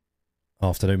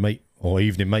Afternoon, mate, or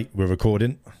evening, mate. We're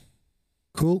recording.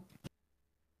 Cool.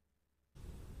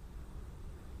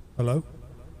 Hello?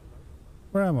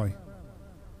 Where am I?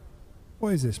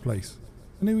 What is this place?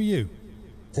 And who are you?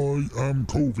 I am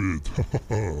COVID.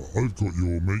 I've got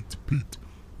your mate Pete,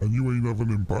 and you ain't having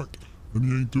him back, and he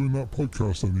ain't doing that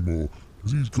podcast anymore,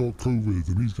 because he's got COVID,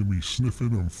 and he's going to be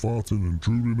sniffing and farting and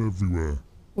drooling everywhere.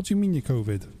 What do you mean you're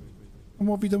COVID? And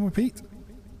what have you done with Pete?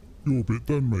 You're a bit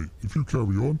done, mate. If you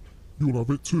carry on, you'll have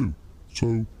it too.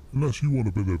 So, unless you want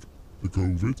a bit of the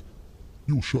COVID,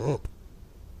 you'll shut up.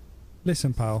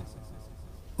 Listen, pal.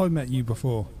 I met you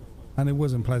before, and it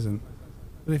wasn't pleasant.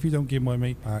 But if you don't give my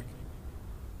mate back,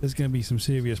 there's going to be some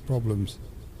serious problems.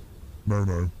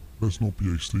 No, let's not be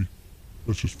hasty.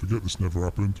 Let's just forget this never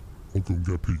happened. I'll go and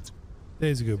get Pete.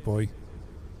 There's a good boy.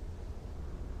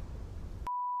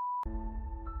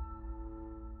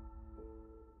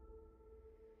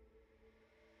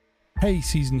 Hey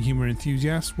Season Humour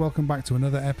enthusiasts, welcome back to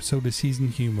another episode of Season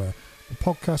Humour, the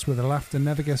podcast where the laughter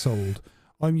never gets old.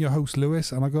 I'm your host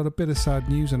Lewis, and I got a bit of sad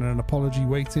news and an apology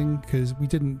waiting because we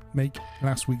didn't make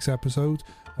last week's episode.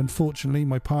 Unfortunately,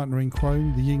 my partner in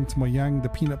crime, the yin to my yang, the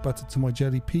peanut butter to my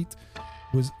jelly Pete,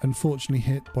 was unfortunately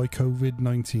hit by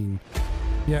COVID-19.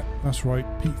 Yeah, that's right,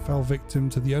 Pete fell victim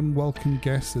to the unwelcome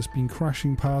guest that's been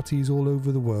crashing parties all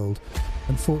over the world.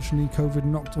 Unfortunately, COVID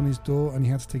knocked on his door and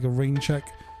he had to take a rain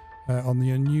check on the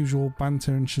unusual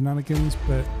banter and shenanigans,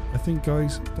 but I think,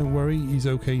 guys, don't worry, he's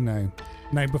okay now.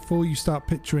 Now, before you start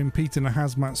picturing Pete in a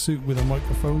hazmat suit with a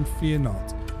microphone, fear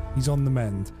not, he's on the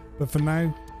mend. But for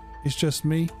now, it's just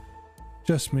me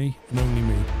and only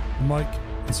me, a mic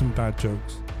and some dad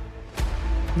jokes.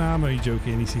 Nah, I'm only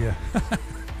joking, he's here.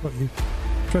 Fuck you.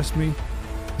 Trust me,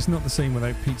 it's not the same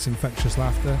without Pete's infectious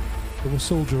laughter, but we'll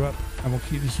soldier up and we'll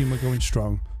keep the humour going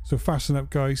strong. So fasten up,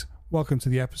 guys, welcome to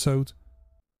the episode.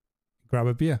 Grab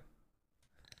a beer.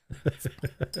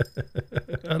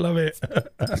 I love it.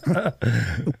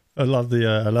 I love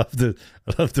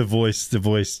the voice.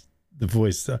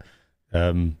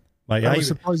 Mate, That was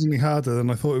surprisingly harder than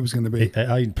I thought it was going to be. It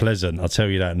ain't pleasant. I'll tell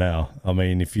you that now. I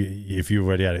mean, if you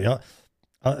already had it,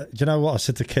 do you know what I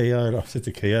said to Key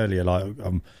earlier? Like,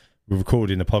 we're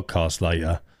recording the podcast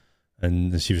later,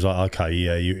 and she was like, "Okay,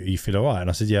 yeah, you feel all right?" And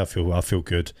I said, "Yeah, I feel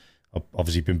good. I've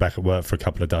obviously been back at work for a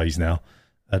couple of days now."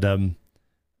 And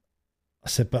I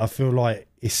said, but I feel like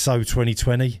it's so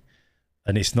 2020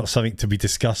 and it's not something to be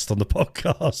discussed on the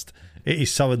podcast. It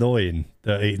is so annoying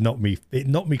that it knocked me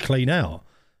clean out.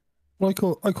 Well, I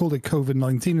called it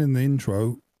COVID-19 in the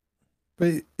intro,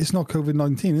 but it's not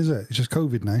COVID-19, is it? It's just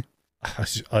COVID now.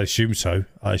 I assume so.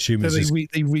 I assume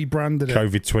they rebranded it.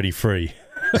 COVID-23.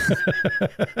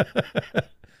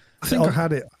 I think I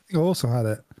had it. I think I also had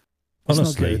it.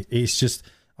 Honestly, it's just,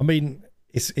 I mean,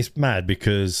 it's mad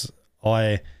because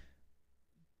I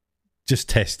just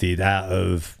tested out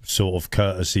of sort of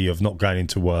courtesy of not going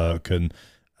into work and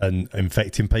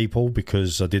infecting people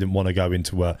because I didn't want to go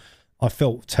into work. I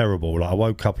felt terrible. Like I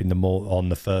woke up on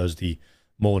the Thursday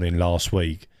morning last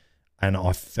week and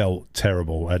I felt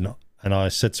terrible. And I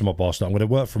said to my boss, I'm going to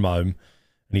work from home.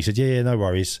 And he said, yeah, no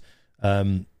worries.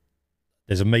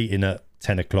 There's a meeting at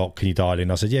 10 o'clock. Can you dial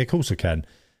in? I said, yeah, of course I can.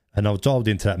 And I dialed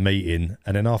into that meeting,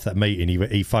 and then after that meeting,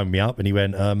 he phoned me up and he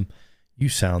went, you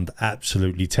sound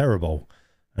absolutely terrible.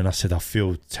 And I said, I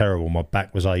feel terrible. My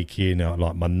back was aching,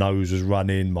 like my nose was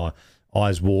running, my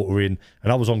eyes watering,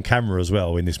 and I was on camera as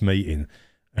well in this meeting.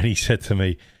 And he said to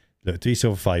me, look, do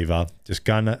yourself a favour, just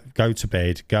go to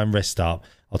bed, go and rest up.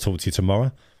 I'll talk to you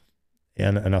tomorrow.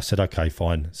 And I said, okay,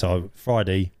 fine. So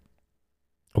Friday,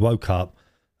 I woke up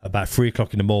about 3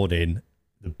 o'clock in the morning.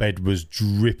 The bed was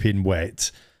dripping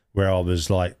wet, where I was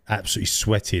like absolutely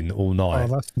sweating all night.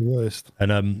 Oh, that's the worst.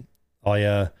 And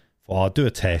I thought I'll do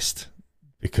a test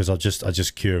because I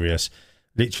just curious.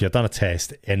 Literally, I've done a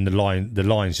test and the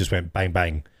lines just went bang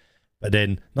bang. But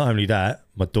then not only that,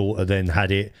 my daughter then had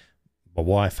it, my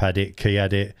wife had it, Key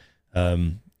had it,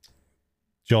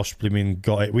 Josh Blimmin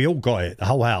got it. We all got it. The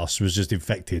whole house was just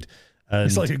infected. And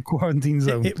it's like a quarantine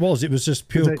zone. It was just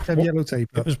pure yellow tape.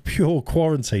 It was pure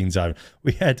quarantine zone.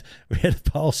 We had a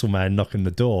parcel man knocking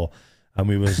the door, and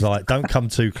we was like, "Don't come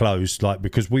too close," like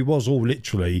because we was all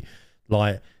literally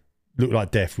like looked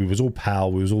like death. We was all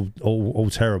pale. We was all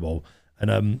terrible.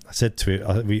 And I said to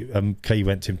it, Key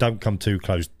went to him, "Don't come too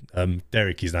close."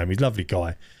 Derek, his name, he's a lovely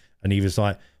guy, and he was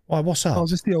like, "Why? What's up?" Oh,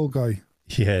 just the old guy.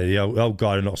 Yeah, the old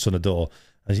guy who knocks on the door.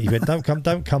 And he went,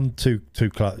 don't come too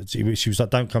close. She was like,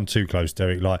 don't come too close,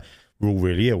 Derek. Like, we're all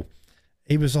really ill.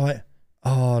 He was like,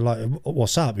 oh, like,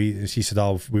 what's up? She said,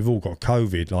 oh, we've all got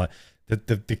COVID. Like,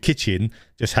 the kitchen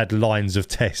just had lines of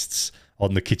tests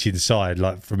on the kitchen side,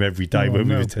 like from every day when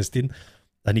we were testing.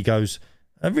 And he goes,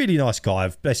 a really nice guy,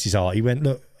 bless his heart. He went,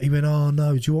 oh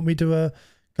no, do you want me to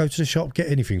go to the shop, get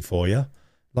anything for you?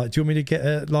 Like, do you want me to get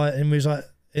and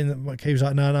he was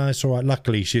like, no, it's all right.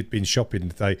 Luckily, she'd been shopping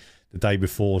the day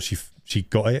before she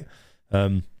got it.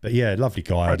 But yeah, lovely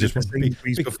guy. I just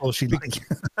before she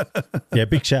yeah,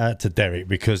 big shout out to Derek,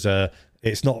 because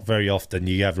it's not very often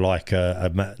you have like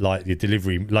like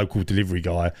the local delivery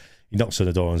guy. He knocks on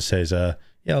the door and says, "Yeah,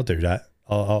 I'll do that.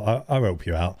 I'll help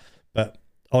you out." But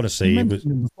honestly, it was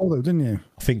before, though, didn't you?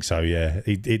 I think so. Yeah,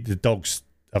 the dogs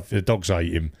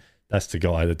ate him. That's the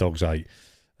guy. The dogs ate.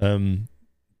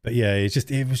 But yeah,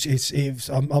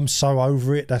 I'm so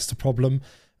over it. That's the problem,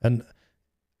 and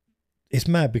it's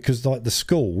mad because like the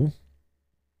school,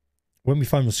 when we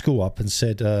phoned the school up and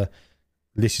said,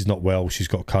 Liz is not well, she's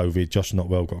got COVID, Josh is not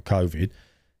well, got COVID,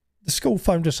 the school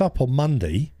phoned us up on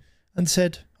Monday and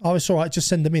said, oh, it's all right, just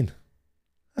send them in.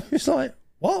 It's like,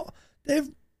 what? They're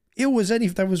ill as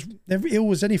anything,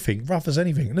 rough as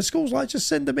anything. And the school's like, just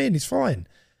send them in, it's fine.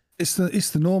 It's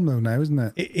the norm though now, isn't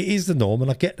it? It is the norm,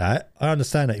 and I get that. I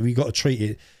understand that. You got to treat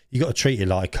it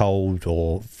like a cold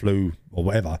or flu or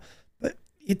whatever. But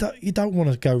you don't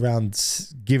want to go around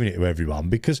giving it to everyone,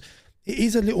 because it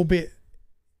is a little bit.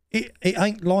 It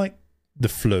ain't like the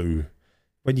flu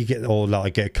when you get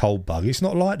a cold bug. It's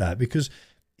not like that, because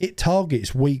it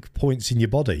targets weak points in your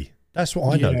body. That's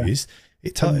what I noticed.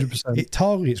 It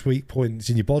targets weak points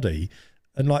in your body,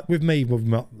 and like with me,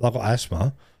 I've got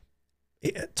asthma.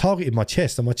 It targeted my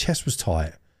chest, and my chest was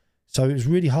tight, so it was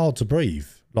really hard to breathe,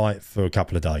 like for a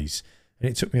couple of days, and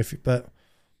it took me but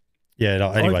yeah, no,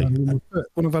 anyway,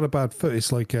 when I've had a bad foot,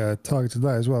 it's like targeted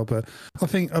that as well. But I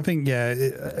think yeah,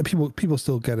 people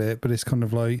still get it, but it's kind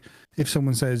of like, if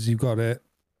someone says you got it,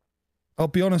 I'll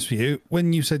be honest with you,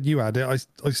 when you said you had it,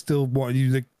 I still wanted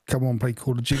you to come on, play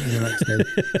Call of Duty the next day.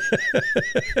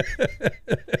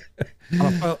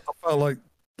 And I felt like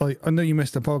I know you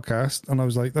missed a podcast, and I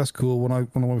was like, that's cool. When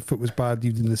my foot was bad,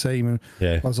 you did the same, and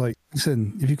yeah, I was like,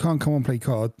 listen, if you can't come on play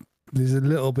COD, there's a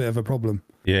little bit of a problem.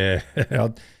 Yeah,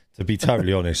 to be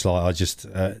totally honest, like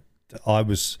I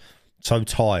was so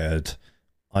tired.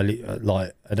 And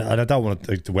I don't want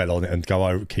to dwell on it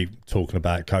and keep talking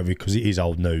about COVID, because it is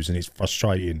old news and it's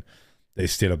frustrating that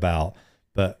it's still about.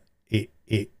 But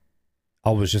I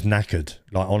was just knackered.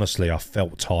 Like, honestly, I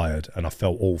felt tired and I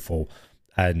felt awful,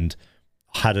 and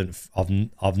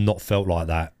I've not felt like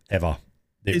that ever.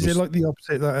 It like the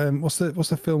opposite? That what's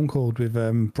the film called with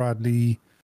Bradley,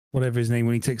 whatever his name,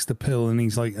 when he takes the pill and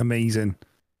he's like amazing?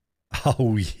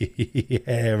 Oh yeah,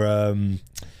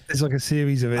 there's like a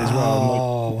series of it as well.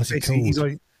 Oh, like, what's it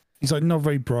called? He's like not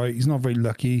very bright. He's not very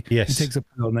lucky. Yes, he takes a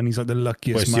pill and then he's like the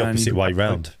luckiest man. It's the opposite way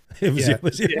round. It was the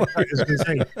opposite way. I was going to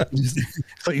say,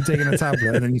 it's like you're taking a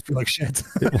tablet and then you feel like shit.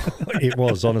 It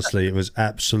was, honestly, it was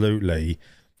absolutely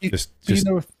just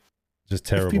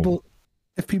terrible.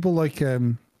 If people like,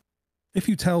 if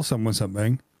you tell someone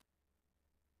something,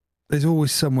 there's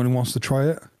always someone who wants to try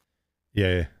it.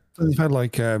 Yeah. So they've had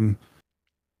like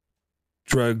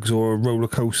drugs or a roller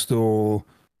coaster or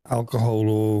alcohol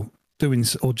or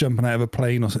jumping out of a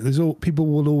plane or something. People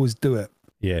will always do it.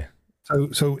 Yeah.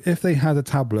 So if they had a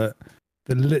tablet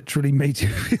that literally made you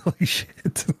feel like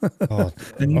shit, oh,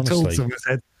 and you told someone,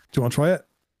 said, "Do you want to try it?"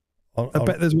 I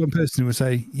bet there's one person who would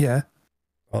say, "Yeah."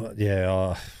 I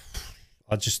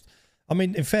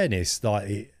mean, in fairness,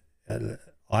 like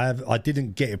I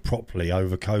didn't get it properly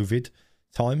over COVID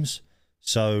times,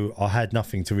 so I had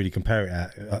nothing to really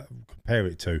compare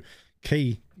it to.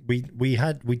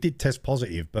 We did test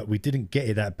positive, but we didn't get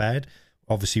it that bad.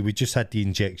 Obviously, we just had the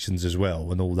injections as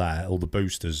well and all that, all the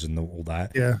boosters and all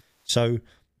that. Yeah. So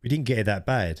we didn't get it that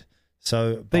bad.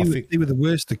 So they were the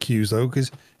worst accused though, because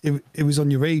it was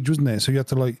on your age, wasn't it? So you had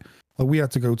to we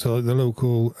had to go to the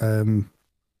local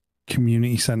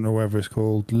community centre or whatever it's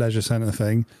called, leisure centre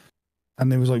thing,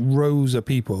 and there was like rows of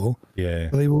people. Yeah.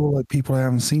 But they were all like people I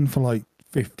haven't seen for like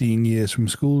 15 years from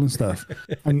school and stuff.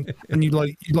 and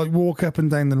you walk up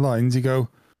and down the lines, you go,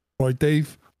 "Right,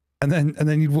 Dave." And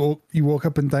then you walk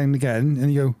up and down again,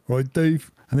 and you go, "Right,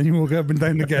 Dave." And then you walk up and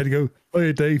down again, and you go,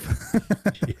 "Hey, Dave."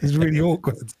 It's really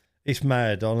awkward. It's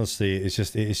mad, honestly. It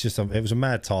was a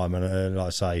mad time, and like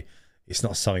I say, it's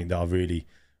not something that I really,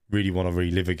 really want to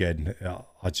relive again. It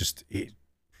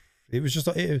was just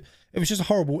a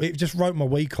horrible. It just wrote my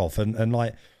week off, and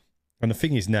the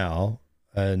thing is now,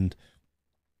 and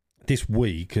this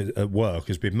week at work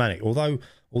has been manic. Although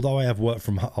I worked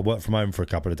from home for a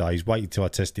couple of days, waited till I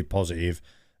tested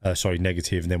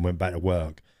negative, and then went back to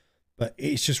work. But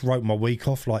it's just wrote my week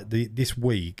off. Like this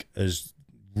week has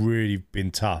really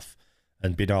been tough,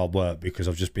 and been hard work because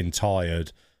I've just been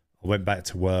tired. I went back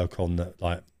to work on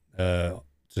the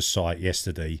site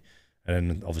yesterday, and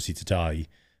then obviously today.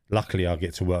 Luckily, I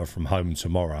get to work from home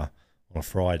tomorrow on a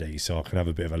Friday, so I can have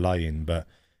a bit of a lay-in. But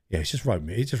yeah, it just wrote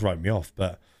me off.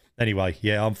 But anyway,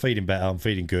 yeah, I'm feeling better. I'm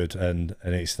feeling good, and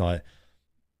it's like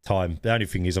time. The only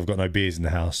thing is, I've got no beers in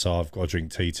the house, so I've got to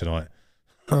drink tea tonight.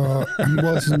 Well,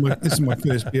 this is my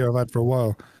first beer I've had for a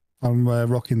while. I'm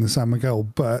rocking the San Miguel,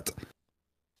 but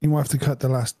you might have to cut the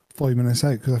last 5 minutes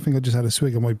out because I think I just had a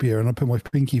swig of my beer and I put my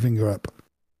pinky finger up.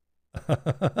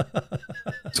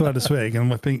 So I had a swig and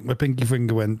my pinky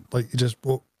finger went like it just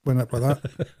went up like that.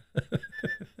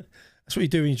 That's what you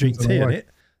do when you drink tea, isn't it?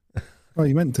 Oh,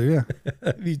 you meant to, yeah.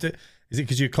 You do. Is it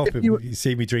because you're copying? You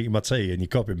see me drinking my tea and you're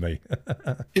copying me.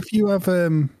 If you have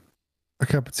a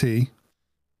cup of tea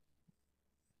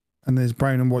and there's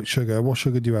brown and white sugar, what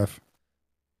sugar do you have?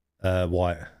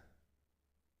 White.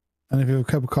 And if you have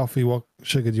a cup of coffee, what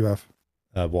sugar do you have?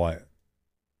 White.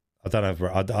 I don't have.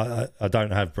 I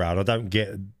don't have brown. I don't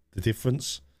get the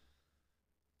difference.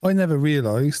 I never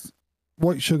realised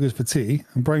white sugar's for tea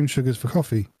and brown sugar's for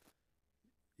coffee.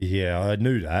 Yeah, I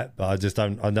knew that, but I just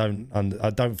don't. I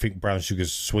don't think brown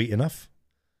sugar's sweet enough.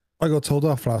 I got told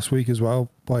off last week as well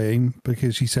by AIM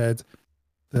because she said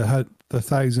the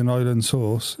Thousand Island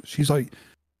sauce. She's like,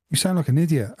 "You sound like an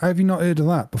idiot. How have you not heard of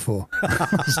that before?"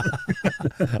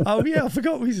 Oh yeah, I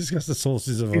forgot we discussed the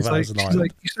sauces of a Thousand Island. She's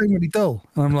like, "You sound really dull,"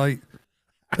 and I'm like,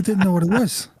 "I didn't know what it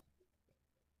was."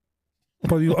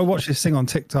 But I watched this thing on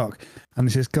TikTok, and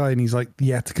there's this guy, and he's like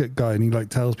the etiquette guy, and he like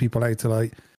tells people how to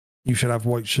like, you should have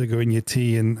white sugar in your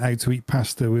tea, and how to eat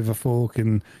pasta with a fork,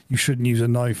 and you shouldn't use a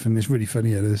knife, and it's really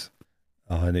funny. It is.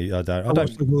 Oh, I don't. I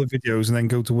watch all the videos and then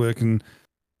go to work and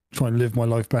try and live my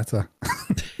life better.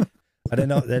 And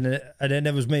then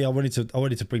there was me. I wanted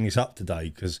to bring this up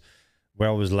today because where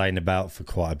I was laying about for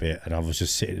quite a bit, and I was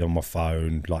just sitting on my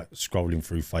phone, like scrolling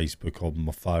through Facebook on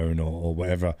my phone or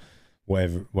whatever, or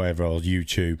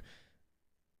YouTube.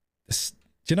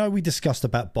 Do you know we discussed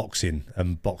about boxing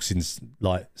and boxing's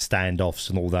like standoffs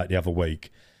and all that the other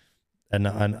week, and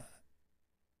I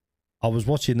was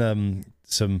watching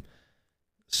some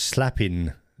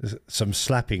slapping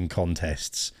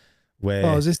contests where.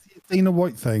 Oh, is this the Dana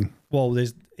White thing? Well,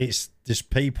 it's just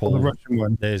people. Oh, the Russian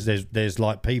one. There's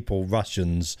like people,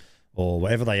 Russians or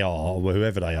whatever they are, or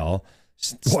whoever they are,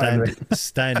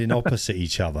 standing opposite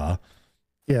each other.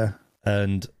 Yeah.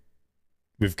 And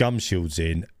with gum shields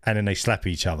in, and then they slap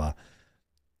each other.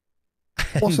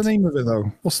 What's the name of it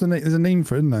though? What's the name? There's a name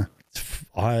for it, isn't there?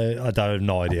 I don't have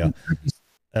no idea.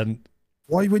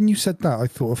 Why, when you said that, I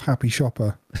thought of Happy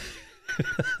Shopper.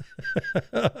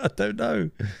 I don't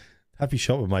know. Happy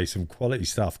Shopper made some quality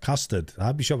stuff. Custard.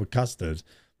 Happy Shopper custard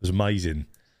was amazing.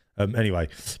 Anyway,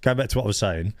 going back to what I was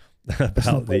saying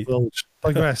about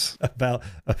digress about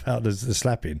the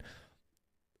slapping.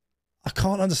 I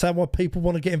can't understand why people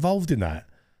want to get involved in that.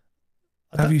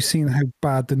 Have you seen how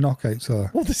bad the knockouts are?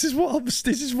 Well, this is what I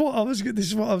was getting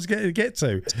to get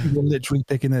to. People are literally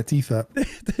picking their teeth up.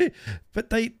 But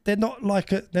they're not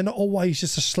they're not always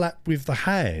just a slap with the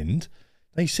hand.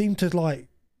 They seem to like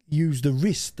use the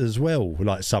wrist as well,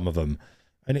 like some of them,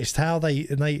 and it's how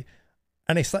it's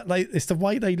the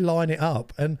way they line it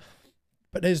up.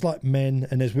 But there's like men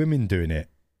and there's women doing it,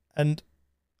 and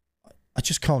I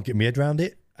just can't get my head around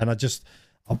it. And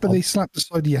but they slap the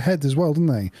side of your head as well, don't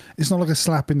they? It's not like a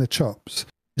slap in the chops.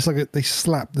 It's like they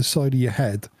slap the side of your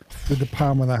head with the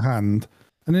palm of their hand,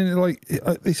 and then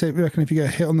they say, "I reckon if you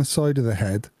get hit on the side of the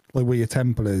head, like where your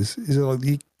temple is it like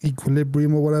the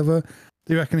equilibrium or whatever?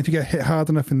 They reckon if you get hit hard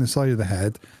enough in the side of the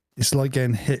head, it's like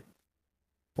getting hit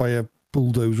by a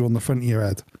bulldozer on the front of your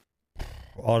head."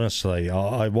 Honestly,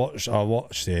 I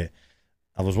watched it.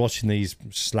 I was watching these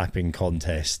slapping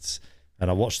contests,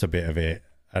 and I watched a bit of it.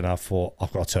 And I thought,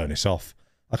 I've got to turn this off.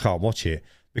 I can't watch it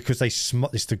because it's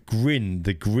the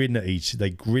grin at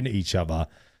each other,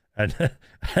 and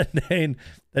then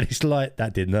it's like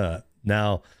that didn't hurt.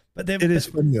 Now, but it is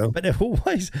funny though. But they're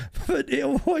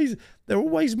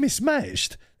always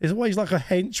mismatched. There's always like a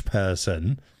hench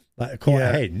person, like quite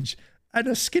a hench, and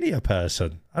a skinnier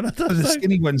person. And the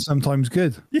skinny one's sometimes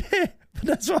good. Yeah. But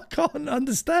that's what I can't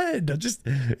understand. It just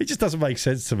doesn't make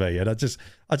sense to me. And I just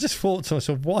thought to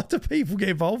myself, why do people get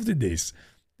involved in this?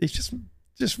 It's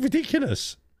just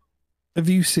ridiculous. Have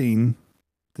you seen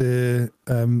there's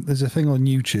a thing on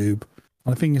YouTube,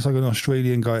 I think it's like an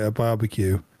Australian guy at a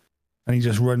barbecue, and he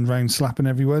just runs around slapping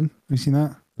everyone. Have you seen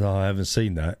that? No, I haven't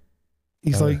seen that.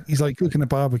 He's like cooking a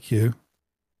barbecue,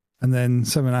 and then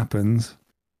something happens,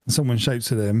 and someone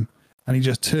shouts at him, and he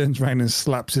just turns around and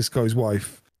slaps this guy's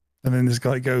wife. And then this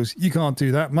guy goes, "You can't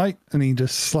do that, mate." And he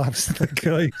just slaps the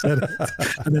guy who said it.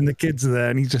 And then the kids are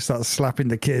there and he just starts slapping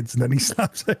the kids and then he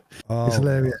slaps it. It's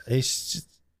hilarious. It's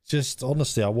just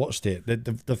honestly, I watched it.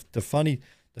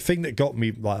 The thing that got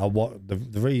me, like,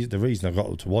 the reason I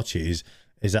got to watch it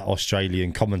is that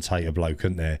Australian commentator bloke,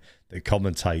 isn't there, that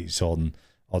commentates on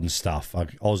stuff,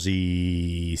 like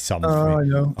Aussie something. Oh, I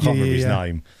know. I can't remember his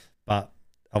name, but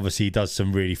obviously he does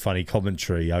some really funny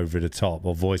commentary over the top,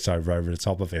 or voiceover over the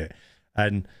top of it.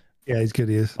 And yeah, he's good.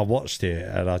 He is. I watched it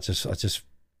and I just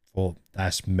thought,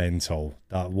 that's mental.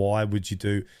 Why would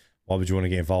you want to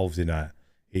get involved in that?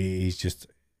 He's just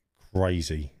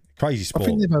crazy sport. I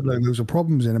think they've had like loads of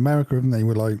problems in America, haven't they?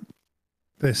 With like,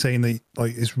 they're saying that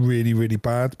like it's really, really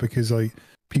bad because like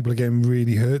people are getting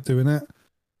really hurt doing it.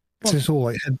 It's just all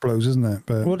like head blows, isn't it?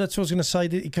 But well, that's what I was going to say.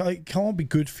 That it can't be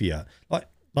good for you. Like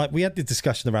we had the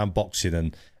discussion around boxing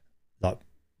and like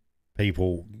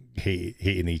people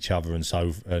hitting each other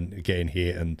and getting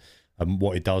hit and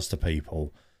what it does to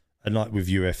people, and like with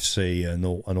UFC and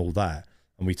all that.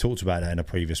 And we talked about that in a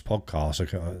previous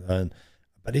podcast.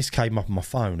 But this came up on my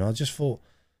phone. And I just thought,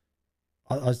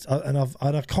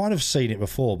 I've kind of seen it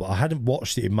before, but I hadn't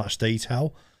watched it in much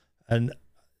detail. And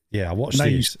yeah, I watched it.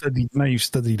 Now you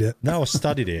studied it. Now I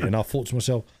studied it, and I thought to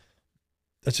myself,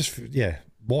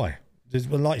 why?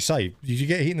 Like you say, you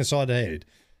get hit in the side of the head.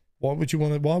 Why would you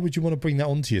want to bring that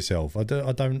onto yourself? I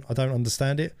don't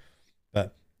understand it.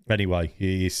 But anyway,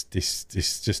 it's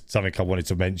just something I wanted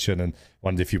to mention, and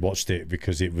wondered if you watched it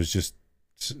because it was just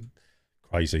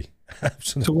crazy.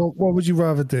 Absolutely. So what would you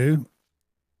rather do?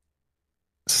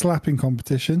 Slapping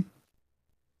competition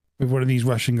with one of these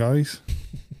Russian guys,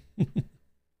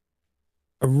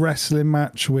 a wrestling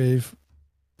match with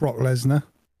Brock Lesnar,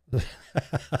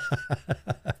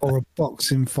 or a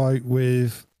boxing fight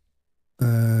with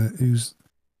who's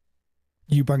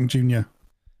Eubank Jr.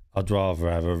 I'd rather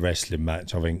have a wrestling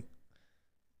match, I think.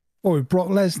 Or with Brock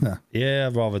Lesnar. Yeah,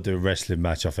 I'd rather do a wrestling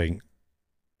match, I think.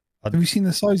 Have you seen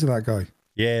the size of that guy?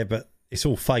 Yeah, but it's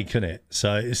all fake, isn't it?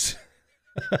 So it's...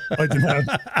 I don't know.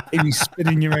 He'd be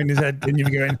spinning you around his head and you'd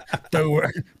be going,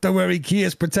 don't worry,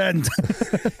 Kia's pretend.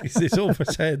 it's all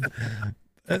pretend.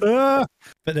 But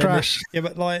then, crash. Yeah,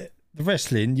 but like the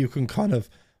wrestling, you can kind of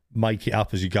make it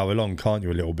up as you go along, can't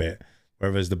you, a little bit?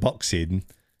 Whereas the boxing,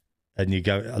 and you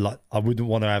go, like, I wouldn't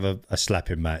want to have a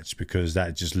slapping match because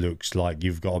that just looks like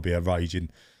you've got to be a raging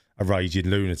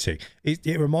lunatic.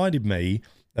 It reminded me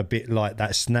a bit like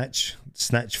that Snatch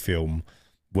film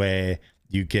where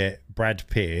you get Brad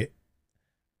Pitt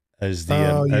as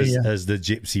the as the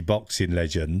gypsy boxing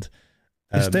legend,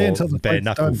 or the bare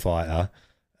knuckle fighter,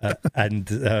 and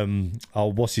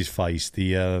what's his face,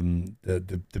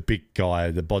 the big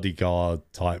guy, the bodyguard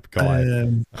type guy.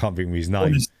 I can't think of his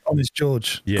name. Honest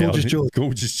George. Yeah,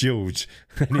 Gorgeous George.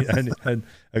 and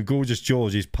Gorgeous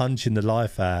George is punching the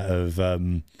life out of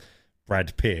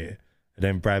Brad Pitt, and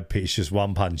then Brad Pitt just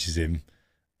one punches him.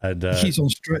 And he's on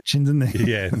stretching, doesn't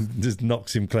he? Yeah, just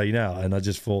knocks him clean out. And I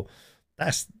just thought,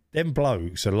 that's them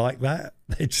blokes are like that.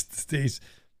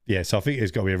 So I think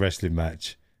there's got to be a wrestling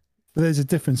match. But there's a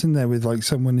difference in there with like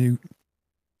someone who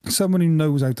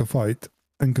knows how to fight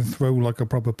and can throw like a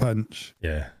proper punch.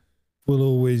 Yeah, will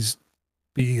always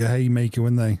be a haymaker,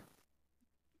 wouldn't they?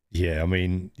 Yeah, I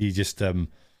mean, you just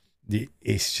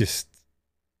it's just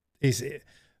is it.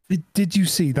 Did you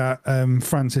see that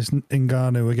Francis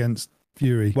Ngannou against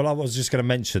Fury? Well, I was just going to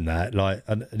mention that, like,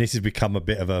 and this has become a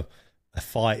bit of a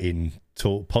fighting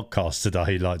talk podcast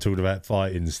today, like talking about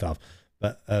fighting and stuff.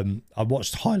 But I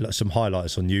watched some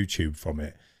highlights on YouTube from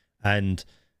it, and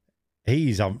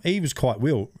he was quite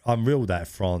unreal. That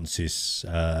Francis,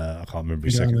 I can't remember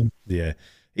his second. Yeah,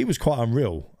 he was quite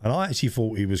unreal, and I actually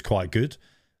thought he was quite good.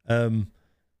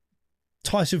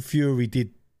 Tyson Fury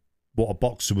did what a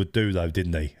boxer would do, though,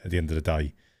 didn't he? At the end of the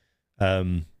day,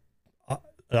 I'm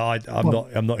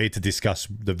not here to discuss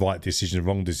the right decision and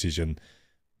wrong decision,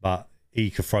 but he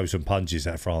could throw some punches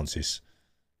at Francis.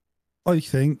 I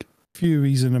think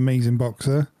Fury's an amazing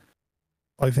boxer.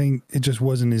 I think it just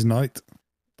wasn't his night.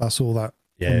 That's all that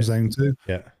comes down to.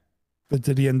 Yeah. But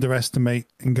did he underestimate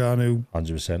Ngannou?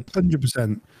 100%.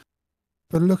 100%.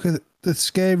 But look at the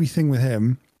scary thing with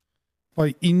him.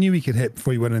 Like, he knew he could hit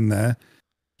before he went in there.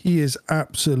 He is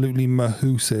absolutely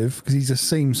mahoosive because he's the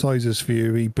same size as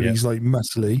Fury, but he's like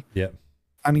muscly. Yeah.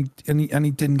 And he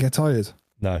didn't get tired.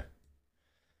 No.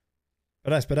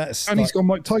 But that's and he's got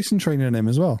Mike Tyson training him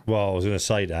as well. Well, I was going to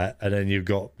say that, and then you've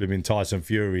got him in Tyson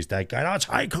Fury's dad going, "I'll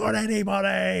take on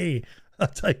anybody. I'll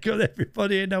take on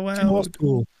everybody in the world." You know what's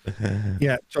cool?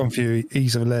 Yeah, John Fury,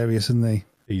 he's hilarious, isn't he?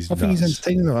 I think he's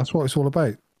entertaining though. That's what it's all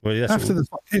about. Well,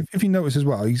 if you notice as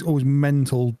well, he's always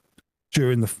mental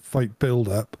during the fight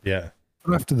build-up. Yeah.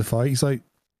 And after the fight, he's like,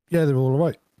 yeah, they're all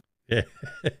right. Yeah.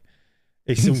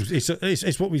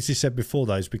 It's what we just said before,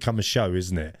 though. It's become a show,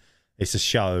 isn't it? It's a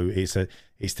show.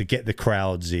 It's to get the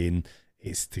crowds in.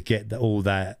 It's to get all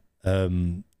that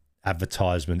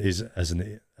advertisement, isn't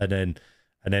it? And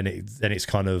then it's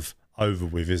kind of over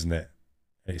with, isn't it?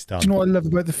 And it's done. Do you know what I love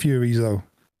about the Furies, though?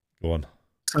 Go on.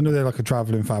 I know they're like a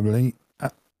travelling family.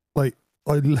 Like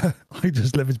I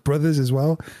just love his brothers as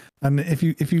well. And if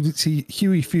you see,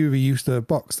 Huey Fury used to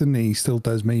box, didn't he? He still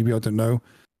does, maybe, I don't know.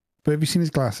 But have you seen his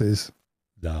glasses?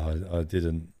 No, I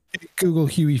didn't. If you Google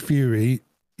Huey Fury,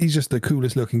 he's just the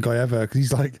coolest looking guy ever,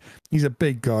 because he's a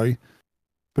big guy,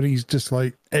 but he's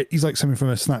like something from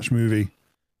a Snatch movie.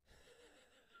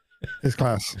 His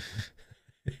class.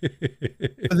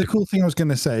 But the cool thing I was going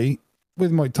to say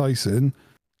with Mike Tyson,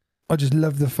 I just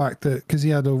love the fact that because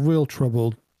he had a real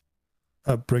troubled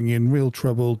upbringing, real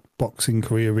troubled boxing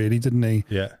career, really, didn't he?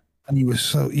 Yeah. And he was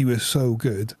so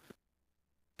good,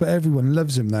 but everyone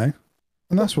loves him now,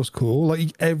 and that's what's cool.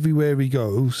 Like everywhere he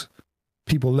goes,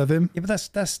 people love him. Yeah, but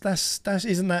that's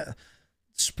isn't that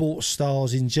sports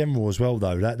stars in general as well,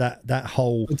 though? That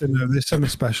whole, I don't know. There's something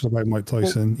special about Mike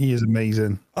Tyson. Well, he is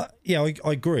amazing. Yeah,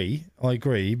 I agree.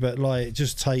 But like,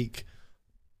 just take,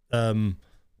 I don't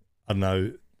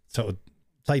know, sort of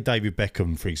take David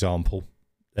Beckham for example.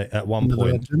 At one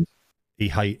point,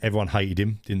 everyone hated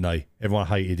him, didn't they? Everyone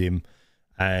hated him,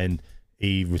 and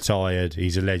he retired.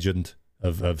 He's a legend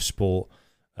of sport.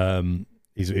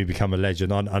 He become a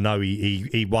legend. I know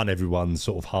he won everyone's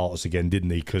sort of hearts again,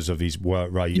 didn't he? Because of his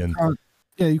work rate you can't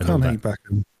hate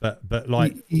Beckham. But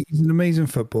like he's an amazing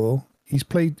football. He's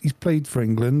played for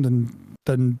England and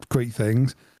done great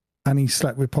things, and he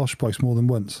slept with Posh Spice more than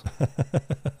once.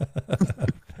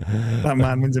 That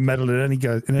man wins a medal in any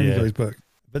guy's book.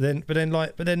 But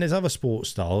then there's other sports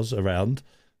stars around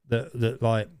that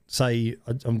like say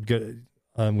I'm going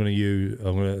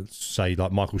to say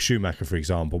like Michael Schumacher, for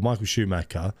example. Michael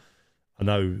Schumacher, I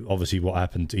know obviously what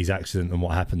happened, his accident and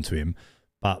what happened to him,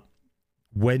 but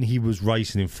when he was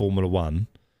racing in Formula One,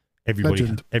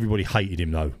 everybody hated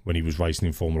him though when he was racing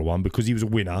in Formula One, because he was a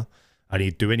winner and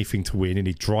he'd do anything to win, and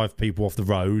he'd drive people off the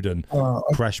road and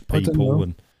crash people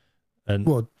and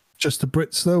what? Just the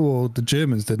Brits though, or the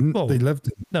Germans didn't? Well, they loved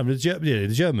him. No,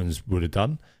 the Germans would have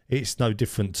done. It's no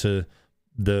different to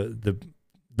the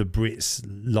Brits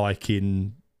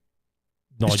liking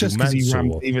Nigel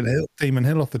Mansell. He ran Damon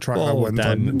Hill off the track at one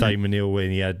time. Damon Hill, when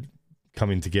he had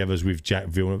coming togethers with Jack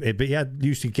Villeneuve, but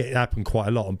used to get happen quite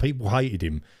a lot, and people hated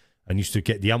him and used to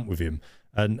get the ump with him.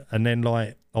 And then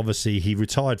like obviously he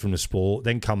retired from the sport,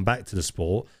 then come back to the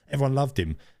sport. Everyone loved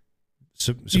him.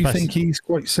 Do you think he's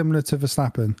quite similar to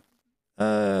Verstappen?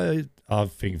 I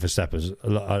think Verstappen's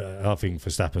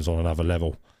on another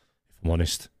level, if I'm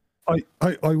honest. I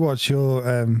watch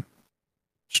your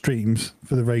streams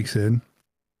for the racing,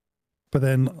 but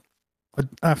then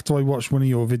after I watch one of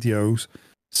your videos,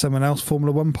 someone else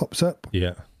Formula One pops up.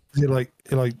 Yeah, it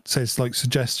says like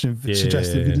suggested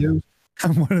videos,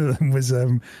 and one of them was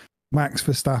Max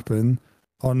Verstappen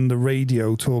on the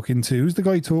radio talking to, who's the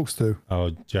guy he talks to? Oh,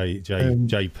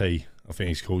 JP, I think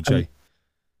he's called Jay.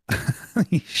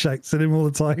 He shouts at him all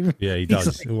the time. Yeah, he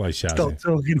does. Like, always shouting. Stop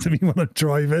talking to me when I'm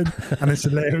driving, and it's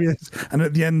hilarious. And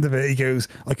at the end of it, he goes,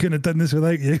 "I couldn't have done this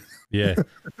without you." Yeah,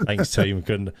 thanks team.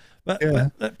 Couldn't. But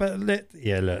look,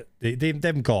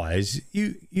 them guys.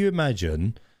 You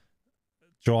imagine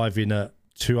driving at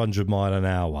 200 mile an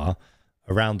hour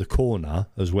around the corner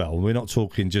as well. We're not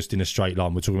talking just in a straight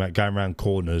line. We're talking about going around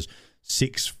corners,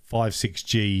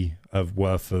 6G of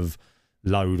worth of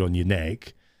load on your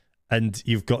neck. And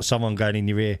you've got someone going in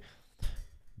your ear,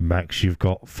 Max, you've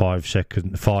got 5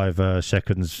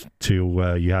 seconds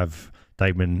till you have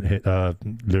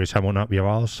Lewis Hamilton up your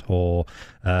arse, or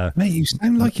mate, you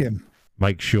sound like him.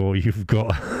 Make sure you've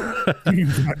got.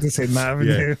 You've been practicing that, haven't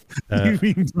you? You've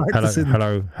been practicing.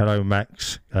 Hello,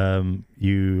 Max.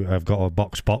 You have got a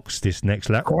box this next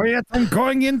lap. Quiet! I'm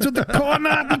going into the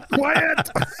corner. Be quiet.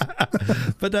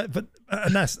 but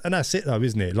that's it though,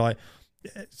 isn't it? Like.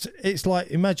 It's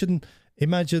like imagine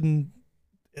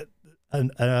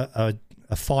a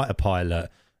fighter pilot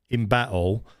in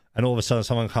battle, and all of a sudden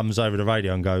someone comes over the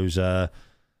radio and goes,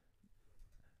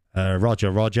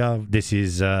 Roger, this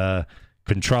is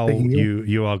control.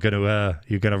 You are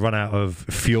you're gonna run out of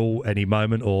fuel any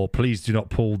moment, or please do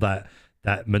not pull that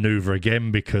maneuver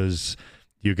again, because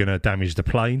you're going to damage the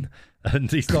plane.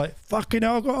 And he's like, fucking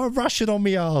hell, I've got a Russian on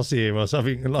me arse here or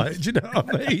something. Like, do you know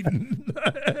what I mean?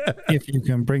 If you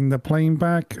can bring the plane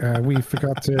back, we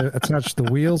forgot to attach the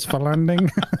wheels for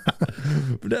landing.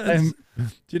 Do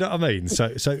you know what I mean? So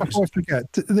I forget.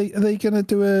 Are they going to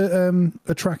do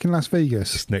a track in Las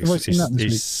Vegas? It's next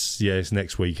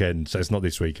weekend. So it's not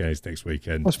this weekend, it's next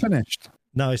weekend. It's finished?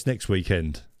 No, it's next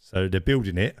weekend. So they're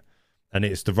building it, and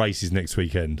it's the races next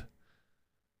weekend.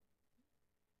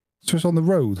 So it's on the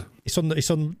road. It's on.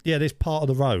 There's part of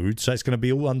the road, so it's going to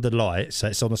be all under lights. So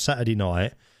it's on a Saturday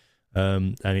night,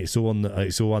 and it's all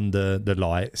under the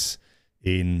lights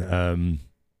in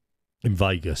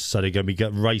Vegas. So they're going to be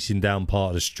racing down part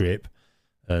of the strip,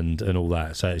 and all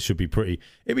that. So it should be pretty.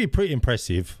 It'd be pretty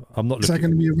impressive. I'm not. Is that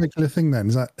going to be a regular thing then?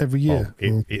 Is that every year?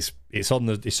 It's on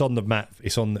the map.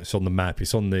 It's on the map.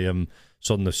 It's on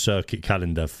the circuit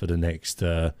calendar for the next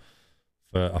for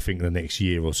I think the next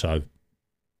year or so.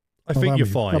 I think you'll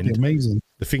find amazing.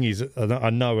 The thing is, I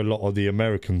know a lot of the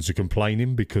Americans are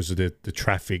complaining because of the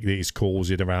traffic that it's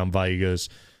causing around Vegas.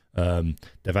 They've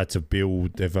had to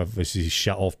build, they've obviously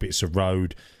shut off bits of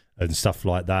road and stuff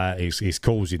like that. It's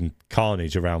causing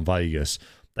carnage around Vegas.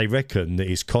 They reckon that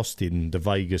it's costing the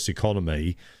Vegas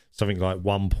economy something like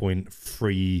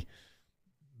 1.3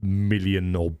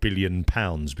 million or billion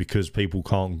pounds because people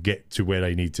can't get to where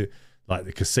they need to. Like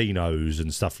the casinos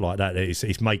and stuff like that,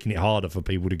 it's making it harder for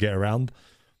people to get around.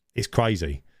 It's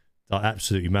crazy, like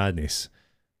absolutely madness.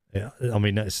 I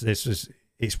mean,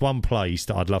 it's one place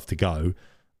that I'd love to go.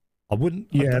 I wouldn't.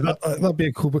 Yeah, that'd be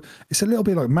a cool. But it's a little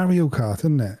bit like Mario Kart,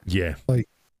 isn't it? Yeah, like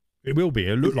it will be.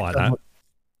 It'll look like that.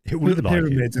 It will look look the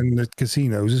pyramids and the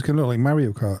casinos. It's going to look like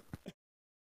Mario Kart.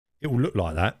 It will look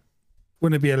like that.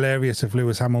 Wouldn't it be hilarious if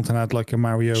Lewis Hamilton had like a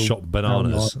Mario shot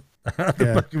bananas out the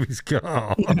back of his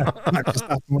car? Just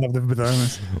one of the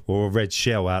bananas. Or a red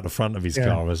shell out the front of his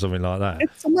car or something like that.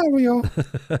 It's a Mario.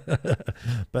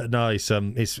 But no,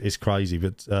 it's crazy.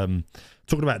 But talking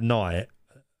about night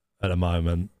at the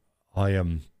moment,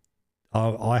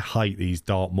 I hate these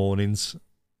dark mornings,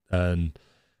 and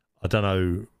I don't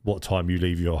know what time you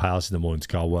leave your house in the morning to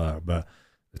go to work, but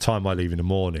the time I leave in the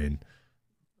morning.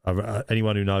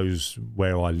 Anyone who knows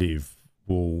where I live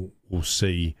will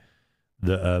see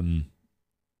that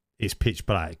it's pitch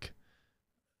black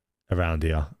around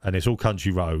here, and it's all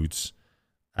country roads.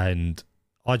 And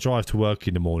I drive to work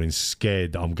in the morning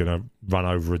scared that I'm going to run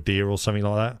over a deer or something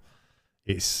like that.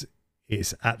 It's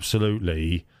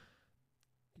absolutely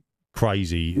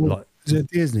crazy. Well, like, is it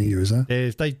deers near you? Is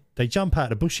that? They jump out of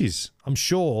the bushes. I'm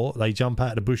sure they jump out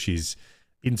of the bushes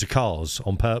into cars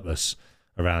on purpose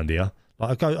around here.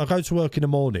 Like I go to work in the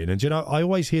morning, and I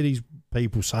always hear these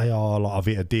people say, "Oh, like I've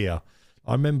hit a deer."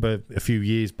 I remember a few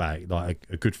years back, like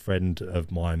a good friend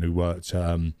of mine who worked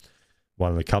one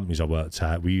of the companies I worked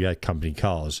at. We had company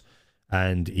cars,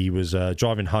 and he was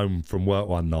driving home from work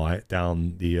one night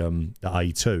down the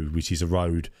A2, which is a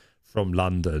road from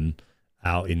London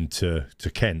out into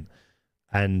Kent,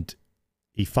 and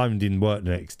he phoned in work the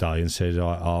next day and said,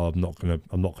 "Oh, I'm not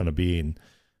gonna be in."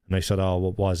 And they said, "Oh,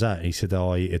 well, why is that?" And he said,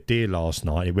 "Oh, I hit a deer last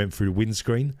night. It went through the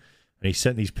windscreen." And he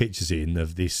sent these pictures in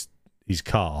of his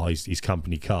car, his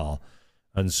company car,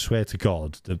 and swear to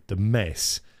God, the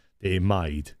mess that it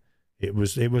made. It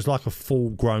was like a full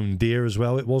grown deer as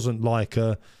well. It wasn't like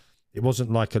a little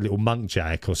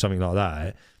muntjac or something like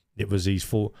that. It was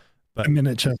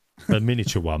a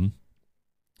miniature one.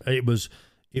 It was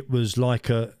like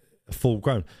a full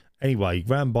grown. Anyway,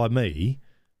 round by me.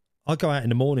 I go out in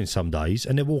the morning some days,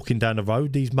 and they're walking down the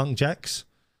road. These muntjacs,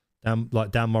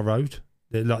 down my road,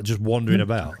 they're like just wandering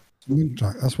about.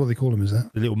 Muntjac, that's what they call them, is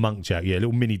that? The little muntjac, yeah,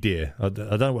 little mini deer. I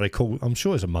don't know what they call. I'm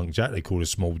sure it's a muntjac. They call it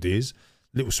small deers,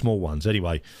 little small ones.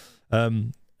 Anyway,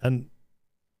 but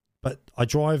I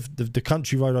drive the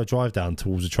country road. I drive down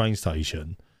towards the train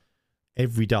station.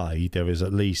 Every day there is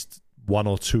at least one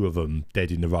or two of them dead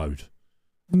in the road.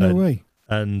 No way.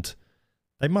 And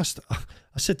they must.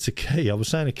 I said to Key, I was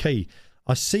saying to Key,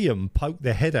 I see them poke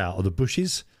their head out of the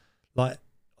bushes, like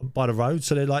by the road.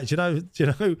 So they're like, do you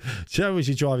know, as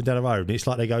you're driving down the road, and it's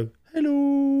like they go,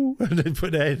 "Hello," and they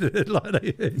put their head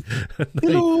like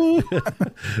hello.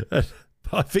 And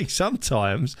I think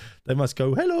sometimes they must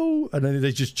go hello, and then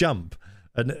they just jump,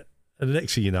 and the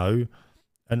next thing you know,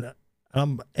 and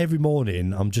every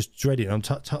morning I'm just dreading. I'm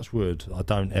touch wood. I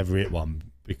don't ever hit one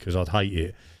because I'd hate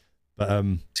it. But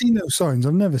seen no signs.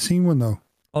 I've never seen one though.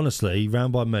 Honestly,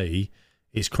 round by me,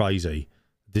 it's crazy.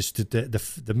 This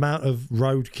the amount of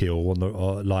roadkill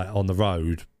on the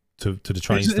road to the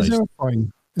train station. Is there a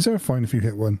fine? Is there a fine if you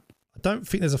hit one? I don't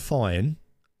think there's a fine.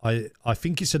 I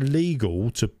think it's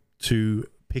illegal to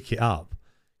pick it up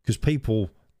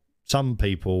some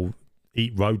people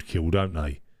eat roadkill, don't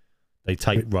they? They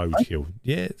take roadkill.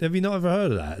 Yeah, have you not ever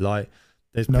heard of that? Like,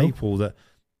 there's people that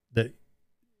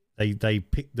they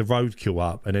pick the roadkill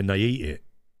up and then they eat it.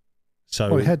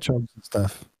 So hedgehogs and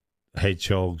stuff.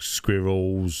 Hedgehogs,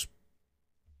 squirrels.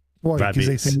 Why? Because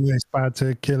they think it's bad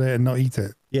to kill it and not eat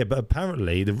it. Yeah, but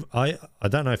apparently, I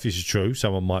don't know if this is true.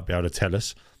 Someone might be able to tell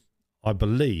us. I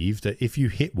believe that if you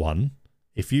hit one,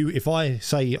 if I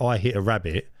say I hit a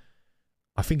rabbit,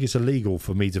 I think it's illegal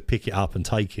for me to pick it up and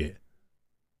take it.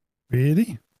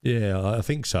 Really? Yeah, I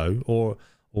think so. Or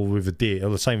with a deer, or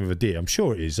the same with a deer. I'm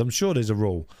sure it is. I'm sure there's a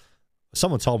rule.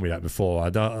 Someone told me that before.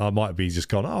 I might be just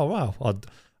gone, oh, wow.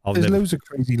 There's loads of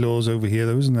crazy laws over here,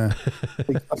 though, isn't there?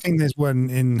 I think there's one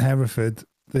in Hereford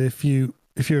that if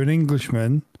you're an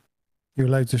Englishman, you're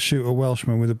allowed to shoot a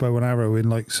Welshman with a bow and arrow in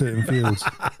like certain fields.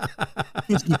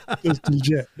 It's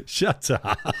legit. Shut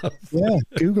up. Yeah,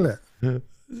 Google it.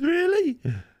 Really?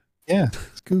 Yeah,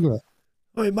 let's Google it.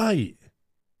 Oi, mate.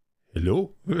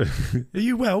 Hello? Are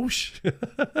you Welsh?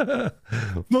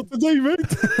 Not today, mate.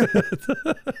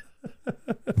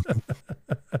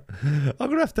 I'm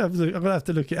gonna have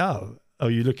to look it up. Oh,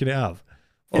 you looking it up?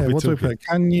 Yeah, what do I put?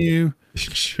 Can you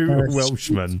shoot a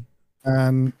Welshman?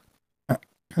 And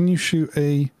can you shoot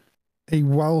a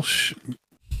Welsh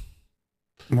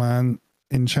man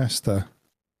in Chester?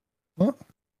 What?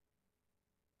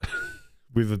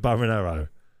 With a bow and arrow?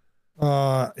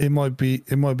 It might be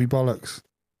bollocks.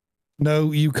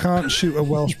 No, you can't shoot a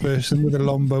Welsh person with a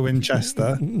longbow in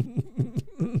Chester.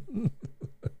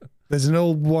 There's an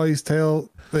old wise tale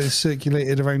that has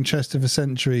circulated around Chester for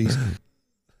centuries,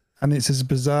 and it's as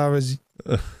bizarre as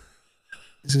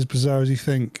you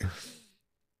think.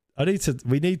 We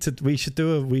should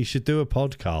do a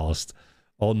podcast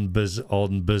on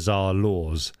bizarre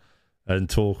laws and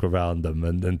talk around them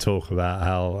and talk about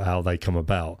how they come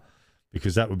about,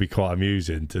 because that would be quite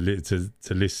amusing to listen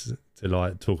to,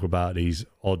 like, talk about these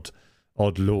odd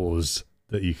laws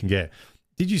that you can get.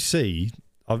 Did you see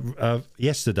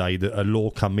yesterday that a law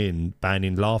come in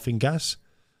banning laughing gas?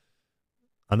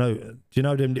 I know. Do you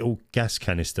know them little gas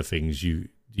canister things? The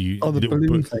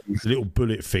little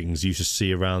bullet things you used to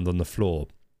see around on the floor.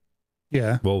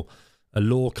 Yeah. Well, a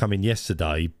law come in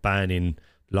yesterday banning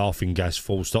laughing gas,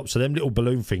 full stop. So them little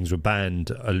balloon things were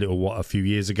banned a few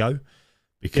years ago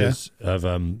because of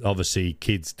obviously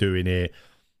kids doing it.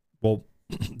 Well,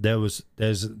 there's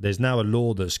now a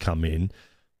law that's come in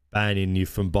banning you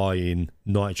from buying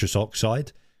nitrous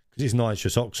oxide, because it's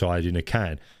nitrous oxide in a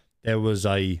can. There was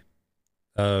like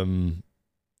a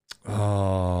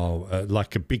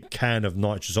big can of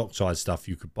nitrous oxide stuff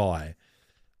you could buy,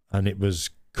 and it was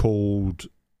called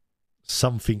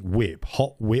something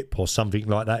hot whip or something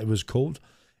like that. It was called.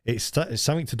 It's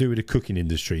something to do with the cooking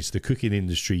industry. So the cooking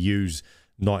industry use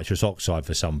nitrous oxide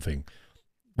for something.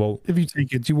 Well, if you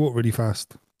take it, you walk really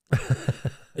fast.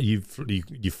 you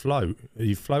float,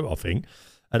 I think.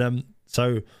 And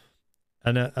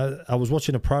I was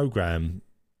watching a program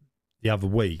the other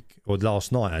week, or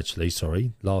last night actually.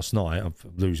 Sorry, last night. I'm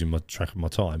losing my track of my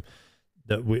time.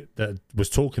 That was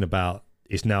talking about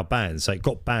it's now banned. So it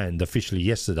got banned officially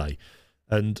yesterday,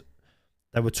 and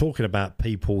they were talking about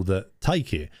people that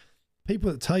take it.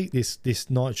 People that take this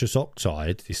nitrous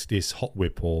oxide, this hot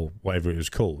whip or whatever it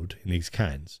was called in these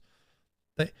cans,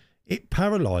 it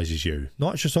paralyzes you.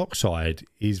 Nitrous oxide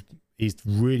is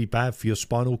really bad for your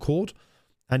spinal cord,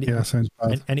 and that sounds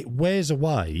bad. And it wears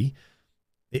away.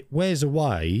 There's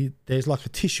like a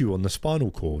tissue on the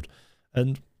spinal cord,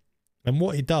 and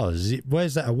what it does is it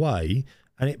wears that away,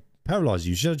 and it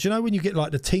paralyzes you. Do you know when you get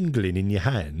like the tingling in your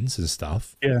hands and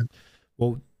stuff? Yeah.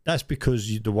 Well, that's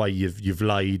because the way you've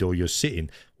laid or you're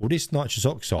sitting. Well, this nitrous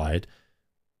oxide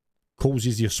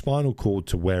causes your spinal cord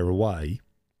to wear away,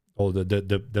 or the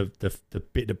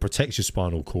bit that protects your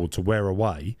spinal cord to wear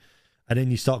away, and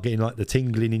then you start getting like the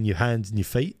tingling in your hands and your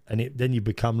feet, and then you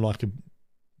become like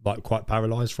quite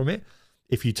paralyzed from it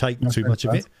if you take too much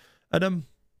of it. And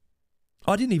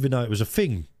I didn't even know it was a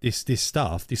thing. This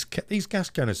stuff, these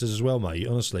gas canisters as well, mate.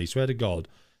 Honestly, swear to God,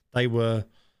 they were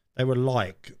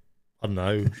like, I don't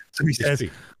know. To be said,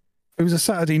 it was a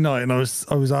Saturday night, and I was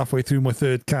halfway through my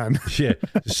third can. Yeah,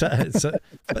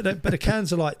 but the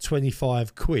cans are like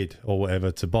 £25 or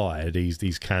whatever to buy.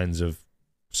 These cans of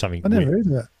something. I never heard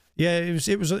of that. Yeah,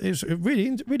 it was really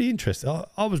interesting.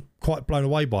 I was quite blown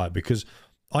away by it because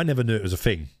I never knew it was a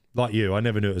thing. Like you, I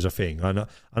never knew it was a thing. And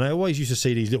I always used to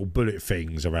see these little bullet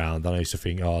things around, and I used to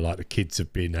think, oh, like the kids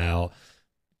have been out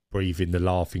breathing the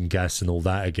laughing gas and all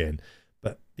that again.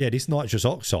 But yeah, this nitrous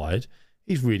oxide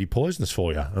is really poisonous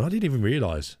for you, and I didn't even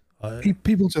realise.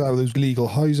 People do that with those legal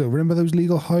highs. Though. Remember those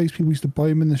legal highs? People used to buy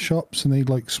them in the shops, and they'd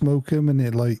like smoke them, and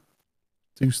they'd like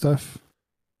do stuff.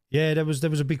 Yeah, there was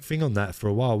a big thing on that for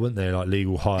a while, wasn't there? Like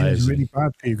legal highs. It was really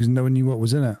bad for you because no one knew what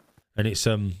was in it. And it's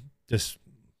just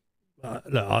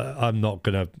look, I'm not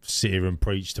gonna sit here and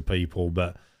preach to people,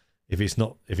 but if it's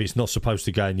not supposed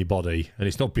to go in your body and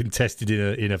it's not been tested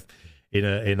in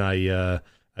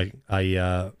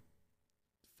a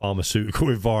pharmaceutical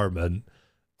environment.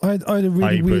 I had a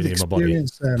really weird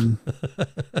experience. I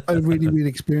had a really weird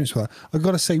experience with that. I've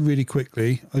got to say really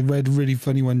quickly, I read a really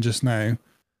funny one just now.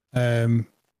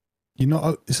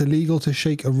 It's illegal to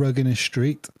shake a rug in a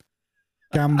street.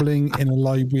 Gambling in a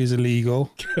library is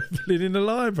illegal. Gambling in a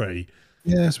library?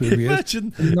 Yeah, that's weird.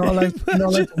 Imagine. You're not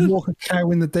allowed to walk a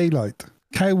cow in the daylight.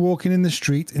 Cow walking in the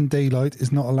street in daylight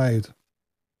is not allowed.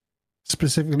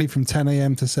 Specifically from 10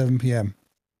 a.m. to 7 p.m.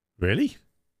 Really?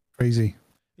 Crazy.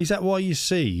 Is that why you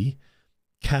see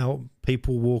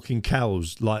people walking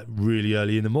cows like really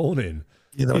early in the morning?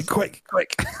 Yeah, they're like, quick.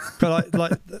 But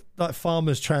like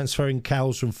farmers transferring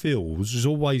cows from fields is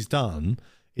always done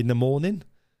in the morning.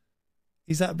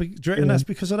 Is that? Do you reckon that's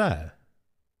because of that?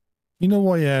 You know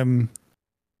why? You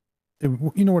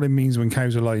know what it means when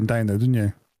cows are lying down, though, don't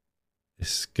you?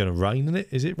 It's gonna rain, isn't it?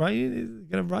 Is it raining? Is it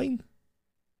gonna rain?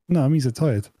 No, it means they're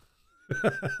tired.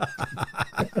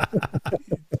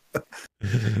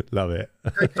 Love it.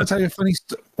 I'll tell you a funny,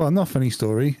 not funny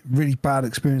story. Really bad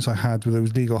experience I had with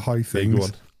those legal high things. Big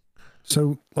one.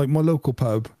 So, like my local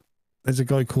pub, there's a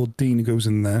guy called Dean who goes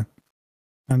in there,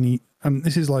 and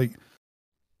this is like,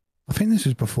 I think this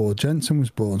was before Jensen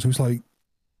was born, so it was like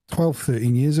 12,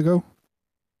 13 years ago,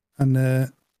 and I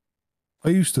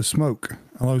used to smoke,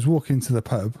 and I was walking into the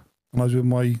pub, and I was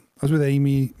with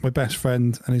Amy, my best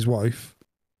friend, and his wife,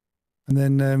 and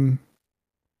then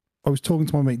I was talking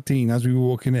to my mate Dean as we were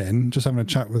walking in, just having a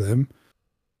chat with him,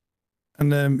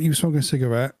 and he was smoking a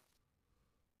cigarette,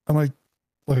 and I,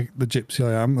 like the gypsy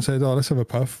I am, I said, "Oh, let's have a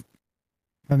puff,"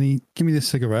 and he gave me this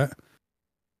cigarette,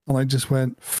 and I just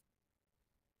went,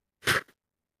 and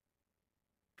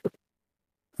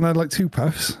I had like 2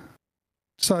 puffs.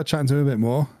 Started chatting to him a bit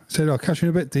more. Said, "I'll catch you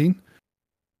in a bit, Dean."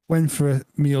 Went for a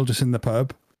meal just in the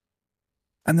pub,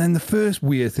 and then the first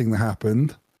weird thing that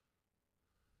happened,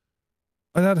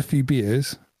 I'd had a few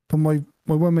beers, but my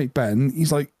one mate Ben,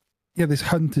 he's like, yeah, this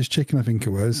Hunter's chicken, I think it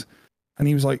was, and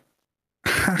he was like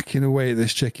hacking away at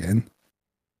this chicken,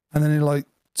 and then it like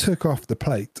took off the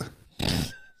plate,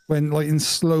 went like in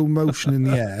slow motion in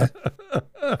the air,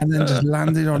 and then just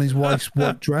landed on his wife's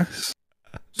white dress.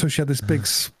 So she had this big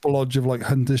splodge of like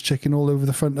Hunter's chicken all over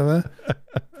the front of her,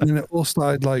 and then it all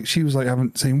started like she was like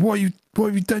saying, "What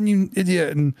have you done, you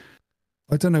idiot?" And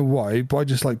I don't know why, but I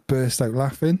just like burst out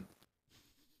laughing.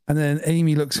 And then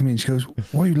Amy looks at me and she goes,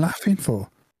 "What are you laughing for?"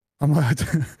 I'm like,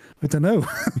 I don't know.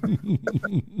 And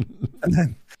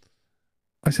then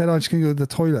I said, "I'm just going to go to the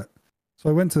toilet." So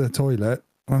I went to the toilet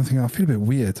and I'm thinking, I feel a bit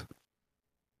weird.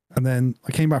 And then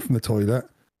I came back from the toilet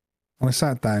and I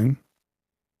sat down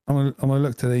and I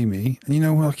looked at Amy. And you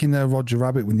know, like in Roger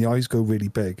Rabbit, when the eyes go really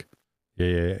big.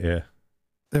 Yeah.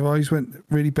 Their eyes went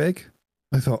really big.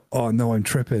 I thought, oh no, I'm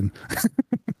tripping.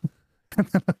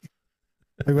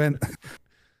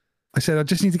 I said, "I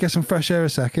just need to get some fresh air a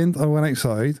second." I went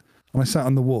outside and I sat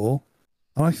on the wall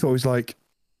and I thought it was like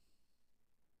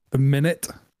a minute.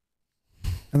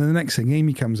 And then the next thing,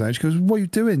 Amy comes out. She goes, "What are you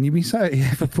doing? You've been sat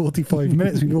here for 45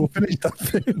 minutes. We've all finished that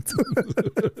food."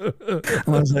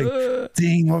 And I was like,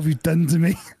 "Dean, what have you done to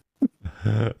me?"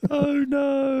 Oh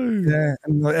no. Yeah.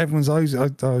 And like everyone's eyes, I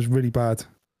was really bad.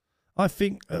 I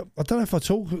think, I don't know if I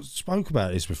spoke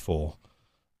about this before.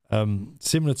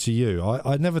 Similar to you,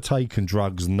 I'd never taken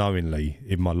drugs knowingly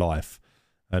in my life.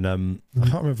 And I can't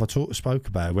remember if I spoke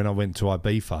about it when I went to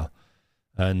Ibiza.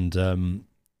 And I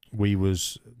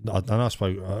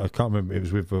can't remember, it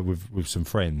was with some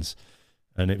friends.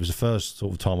 And it was the first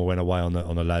sort of time I went away on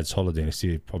a lad's holiday. And I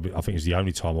think it's the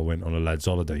only time I went on a lad's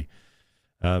holiday.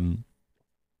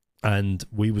 And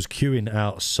we was queuing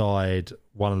outside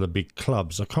one of the big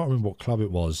clubs. I can't remember what club it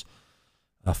was.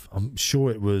 I'm sure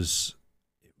it was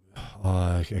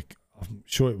like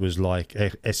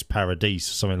Es Paradis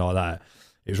or something like that.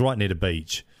 It was right near the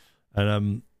beach.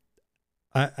 And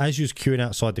as you was queuing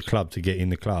outside the club to get in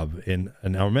the club, and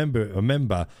I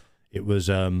remember it was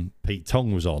Pete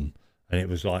Tong was on, and it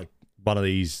was like one of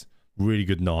these really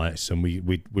good nights, and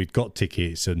we'd got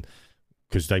tickets, and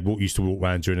because they used to walk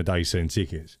around during the day selling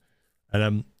tickets.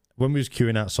 And when we was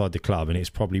queuing outside the club, and it's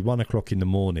probably 1 o'clock in the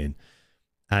morning,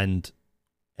 and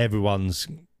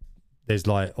there's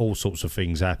like all sorts of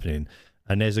things happening,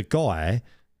 and there's a guy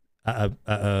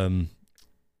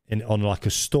on like a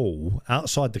stall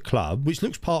outside the club, which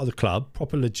looks part of the club,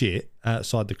 proper legit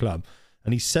outside the club,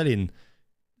 and he's selling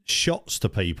shots to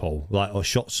people, like, or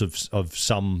shots of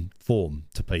some form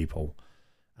to people.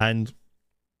 And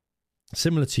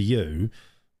similar to you,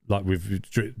 like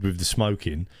with the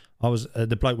smoking, I was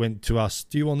the bloke went to us,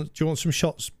 do you want some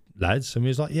shots, lads? And we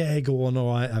was like, yeah, go on,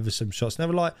 all right, have some shots. And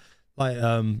they were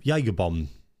like Jaeger bomb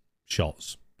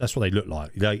shots. That's what they look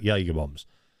like, Jaeger bombs.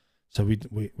 So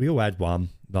we all had one,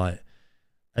 like,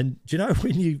 and do you know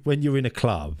when you're in a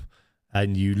club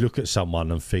and you look at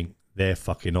someone and think they're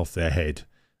fucking off their head,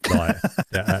 like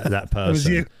that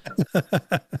person.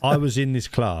 I was in this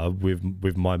club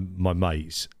with my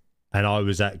mates, and I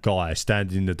was that guy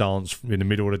standing in the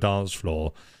middle of the dance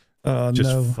floor,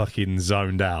 fucking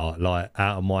zoned out, like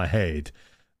out of my head,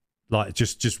 like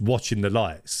just watching the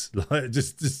lights, like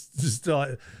just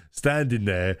like standing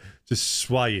there, just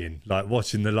swaying, like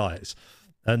watching the lights,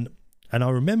 and I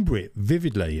remember it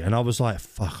vividly, and I was like,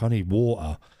 fuck, I need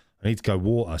water. I need to go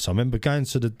water. So I remember going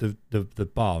to the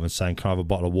bar and saying, can I have a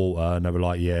bottle of water? And they were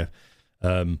like, yeah,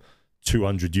 200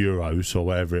 euros or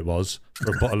whatever it was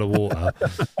for a bottle of water.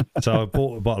 So I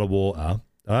bought a bottle of water.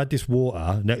 I had this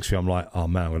water next to me. I'm like, oh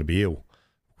man, I'm going to be ill.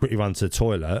 Quickly run to the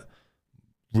toilet,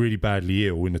 really badly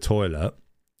ill in the toilet.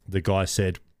 The guy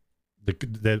said,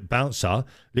 the bouncer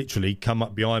literally come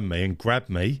up behind me and grabbed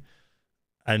me,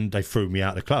 and they threw me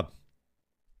out of the club.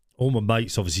 All my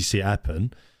mates obviously see it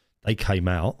happen. They came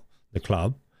out the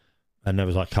club, and they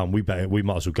was like, come, we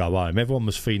might as well go home. Everyone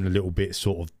was feeling a little bit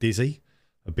sort of dizzy,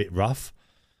 a bit rough.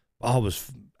 I was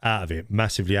out of it,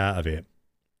 massively out of it.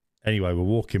 Anyway, we're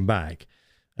walking back,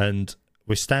 and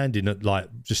we're standing there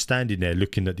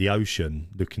looking at the ocean,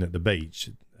 looking at the beach,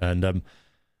 and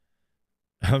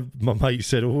my mate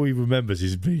said all he remembers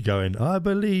is me going, I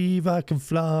believe I can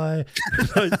fly.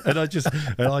 and I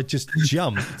just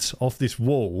jumped off this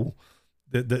wall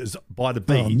that was by the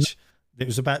beach. It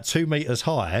was about 2 meters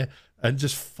high, and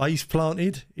just face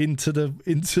planted into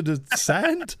the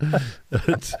sand.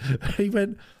 And he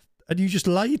went, and you just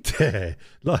laid there,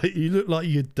 like you looked like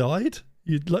you'd died.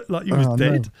 You'd look like you was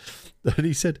dead. No. And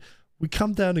he said, we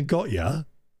come down and got you.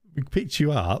 We picked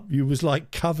you up. You was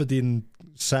like covered in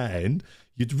sand.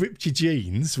 You'd ripped your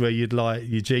jeans where you'd like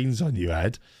your jeans on you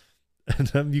had,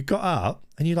 and you got up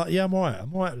and you're like, yeah, I'm all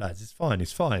right, lads. It's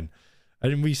fine.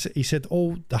 And he said,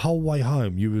 the whole way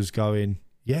home you was going,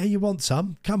 yeah, you want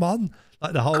some? Come on,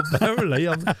 like the whole apparently.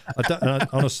 I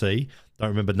honestly don't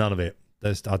remember none of it.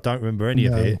 I don't remember any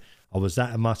of it. I was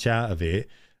that much out of it.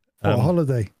 What a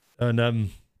holiday! And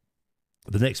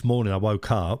the next morning I woke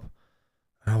up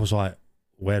and I was like,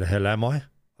 where the hell am I?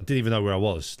 I didn't even know where I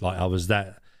was. Like I was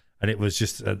that. And it was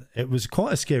just, it was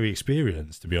quite a scary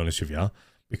experience, to be honest with you,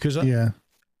 because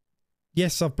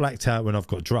yes, I've blacked out when I've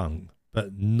got drunk,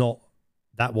 but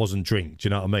that wasn't drink. Do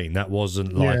you know what I mean? That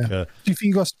wasn't like. Do you think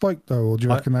you got spiked though, or do you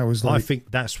reckon that was like? I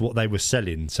think that's what they were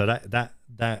selling. So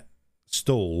that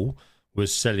stall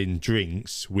was selling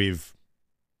drinks with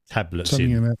tablets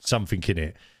something in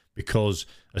it, because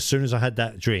as soon as I had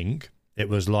that drink, it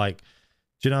was like,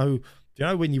 do you know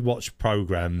when you watch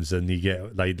programs and you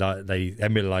get they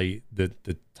emulate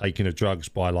the taking of drugs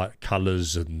by like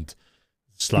colours and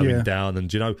slowing down, and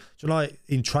do you know like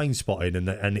in Train Spotting and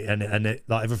it,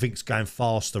 like everything's going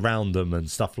fast around them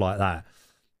and stuff like that.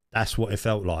 That's what it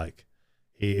felt like.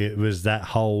 It was that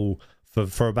whole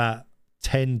for about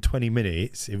 10-20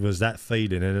 minutes. It was that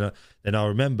feeling, and then I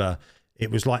remember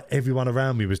it was like everyone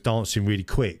around me was dancing really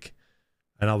quick,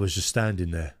 and I was just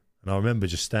standing there, and I remember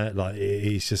just like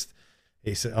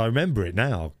I remember it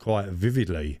now quite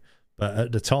vividly, but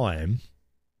at the time,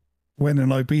 when in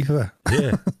Ibiza,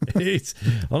 yeah, it's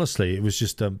honestly, it was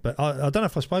just. But I don't know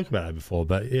if I spoke about it before,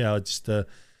 but yeah, I just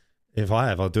if I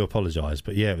have, I do apologise.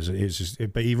 But yeah, it was just.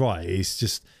 But you're right, it's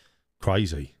just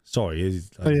crazy. Sorry,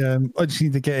 I just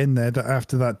need to get in there that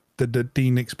after that the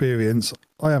Dean experience,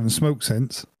 I haven't smoked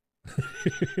since.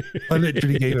 I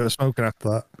literally gave it a smoke after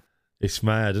that. It's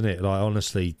mad, isn't it? Like,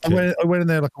 honestly. I went in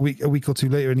there like a week or two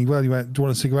later, and he went, do you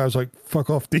want a cigarette? I was like, fuck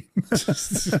off, Dean.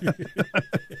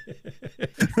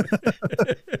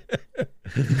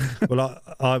 Well,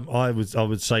 I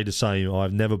would say the same.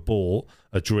 I've never bought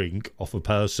a drink off a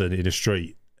person in a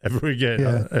street ever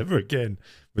again. Ever again.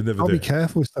 We'll never I'll be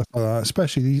careful with stuff like that,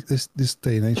 especially this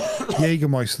day and age.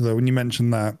 Jägermeister, though, when you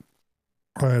mentioned that,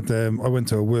 I went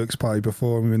to a works party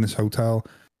before, and we were in this hotel,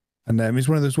 and it's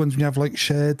one of those ones when you have like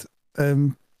shared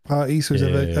parties, so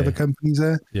there's other companies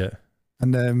there. Yeah.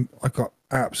 And I got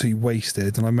absolutely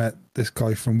wasted, and I met this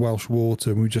guy from Welsh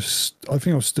Water, and I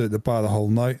think I was stood at the bar the whole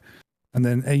night. And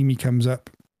then Amy comes up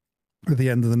at the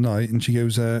end of the night, and she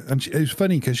goes, it was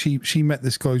funny because she met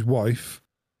this guy's wife,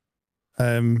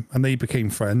 and they became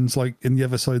friends, like in the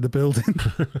other side of the building.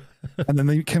 And then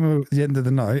they came over at the end of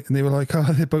the night, and they were like,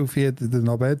 "Oh, they're both here, the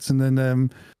knobheads." And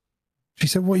then she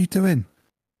said, "What are you doing?"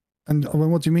 And I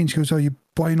went, "What do you mean?" She goes, "Oh, you're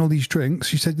buying all these drinks."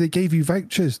 She said they gave you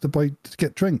vouchers to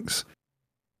get drinks.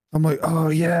 I'm like, "Oh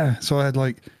yeah." So I had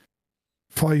like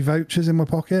 5 vouchers in my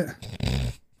pocket,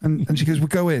 and she goes, "We'll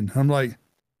go in." I'm like,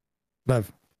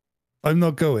 "Love, I'm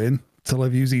not going till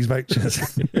I've used these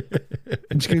vouchers."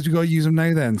 And she goes, "We got to use them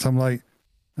now then." So I'm like,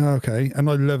 oh, "Okay." And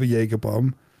I love a Jaeger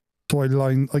bomb, so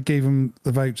I gave them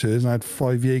the vouchers, and I had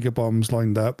 5 Jaeger bombs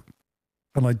lined up,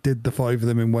 and I did the 5 of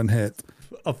them in one hit.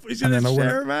 I thought you were going to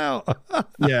share them out.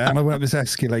 Yeah, and I went up this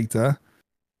escalator,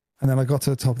 and then I got to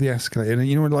the top of the escalator, and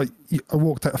you know, like I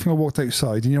think I walked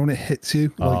outside, and you know when it hits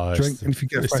you, like drink, and if you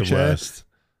get fresh air,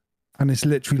 and it's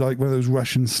literally like one of those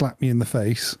Russians slapped me in the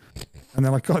face, and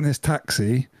then I got in this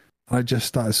taxi, and I just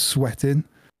started sweating,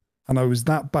 and I was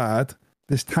that bad.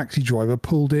 This taxi driver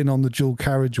pulled in on the dual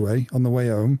carriageway on the way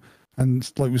home,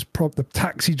 and like the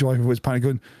taxi driver was panicking,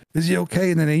 going, "Is he okay?"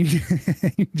 And then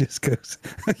he just goes,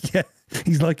 "Yeah,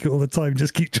 he's like it all the time.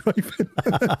 Just keep driving."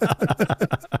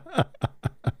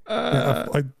 Yeah,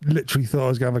 I literally thought I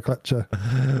was going to have a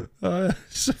clutcher.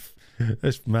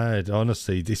 It's mad,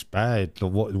 honestly. It's bad.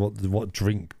 What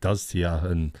drink does to you?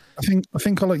 And I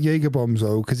think I like Jaeger bombs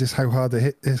though, because it's how hard it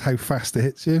hit, it's how fast it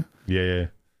hits you. Yeah.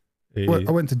 Well,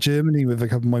 I went to Germany with a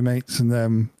couple of my mates, and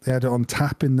they had it on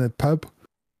tap in the pub.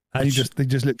 And they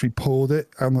just literally poured it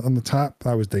on the tap.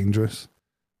 That was dangerous.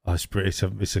 Oh, it's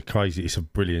a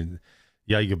brilliant.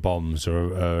 Jaeger bombs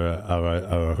are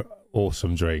an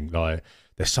awesome drink. Like,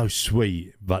 they're so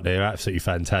sweet, but they're absolutely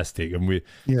fantastic. And with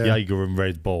Jaeger and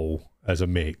Red Bull as a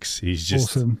mix, he's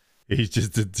just awesome. He's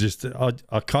just.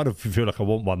 I kind of feel like I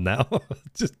want one now.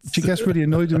 She gets really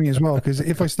annoyed with me as well, because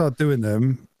if I start doing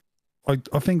them,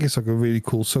 I think it's like a really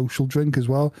cool social drink as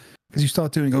well. Because you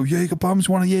start doing, Jaeger bombs,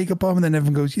 want a Jaeger bomb? And then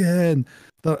everyone goes, yeah. And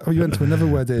we went to another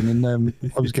wedding, and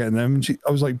I was getting them. And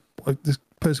I was like, this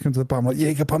person came to the bar, I'm like,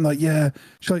 Jaeger bomb, like, yeah.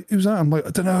 She's like, who's that? I'm like, I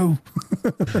don't know.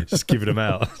 Just giving them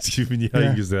out, giving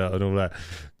Jaegers out and all that.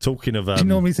 Talking of, she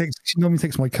normally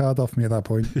takes my card off me at that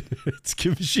point. To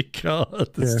give us your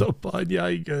card and stop buying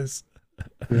Jaegers.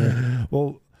 Yeah.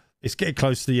 Well, it's getting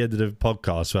close to the end of the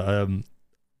podcast, but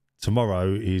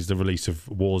tomorrow is the release of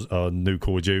new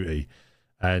Call of Duty.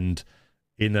 And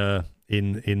I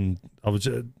was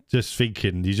just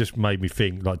thinking, you just made me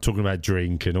think, like, talking about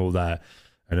drink and all that,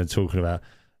 and then talking about,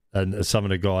 and some of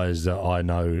the guys that I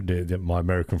know, my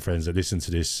American friends that listen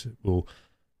to this will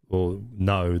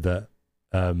know that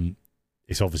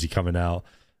it's obviously coming out,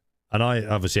 and I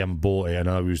obviously haven't bought it, and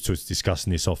I was just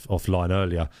discussing this offline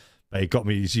earlier, but you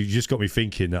just got me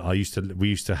thinking that we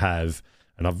used to have,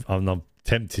 and I'm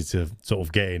tempted to sort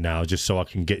of get it now, just so I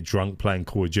can get drunk playing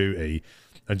Call of Duty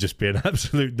and just be an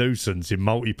absolute nuisance in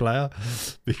multiplayer,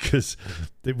 because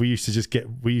we used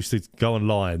to go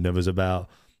online. There was about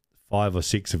 5 or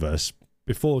 6 of us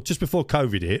just before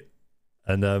COVID hit,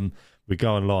 and we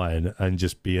go online and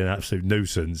just be an absolute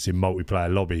nuisance in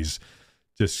multiplayer lobbies,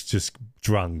 just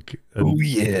drunk and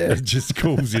just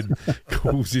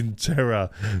causing terror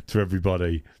to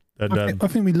everybody. And I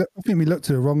think we looked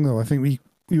at it wrong though. I think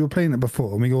we were playing it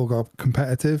before and we all got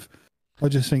competitive. I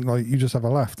just think, like, you just have a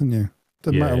laugh, didn't you?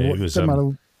 Doesn't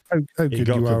matter how good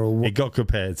you are or what. It got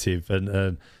competitive,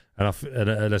 and I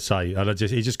say, and it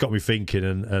just got me thinking,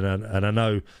 and I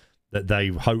know that they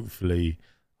hopefully.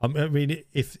 I mean,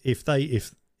 if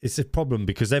it's a problem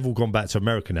because they've all gone back to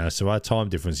America now, so our time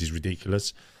difference is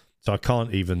ridiculous. So I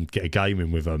can't even get a game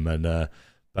in with them, and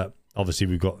but obviously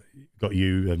we've got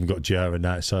you and we've got Jer and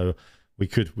that, so we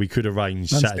could arrange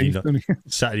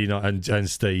Saturday night and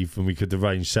Steve, and we could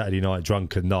arrange Saturday night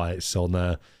drunken nights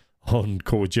on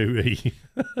Call of Duty.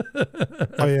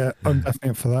 Oh yeah, I'm definitely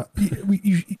up for that.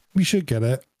 We should get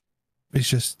it. It's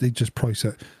just they just price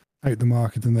it out the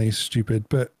market and they're stupid,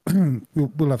 but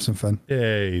we'll have some fun.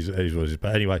 Yeah, he's what it is.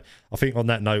 But anyway, I think on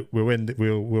that note, we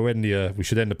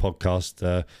should end the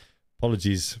podcast.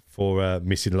 Apologies for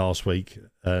missing last week,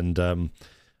 and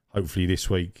hopefully this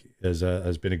week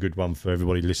has been a good one for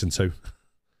everybody to listen to.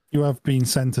 You have been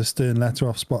sent a stern letter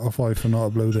off Spotify for not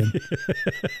uploading.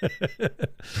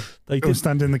 Don't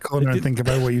stand in the corner and think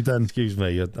about what you've done. Excuse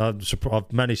me.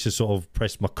 I've managed to sort of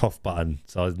press my cough button,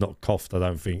 so I've not coughed, I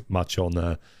don't think, much on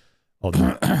the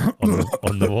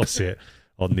what's it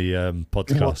on the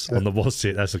podcast on the what's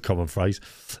it. That's a common phrase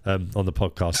on the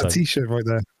podcast. That's a t-shirt right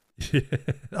there.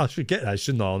 I should get that,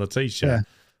 shouldn't I, on a t-shirt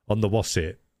on the what's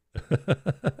it.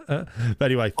 But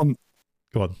anyway,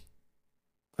 go on.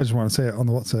 I just want to say it on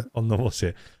the what's it. On the what's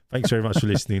it. Thanks very much for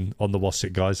listening on the what's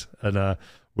it, guys. And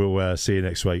we'll see you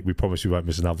next week. We promise we won't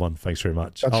miss another one. Thanks very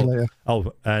much. Catch you later.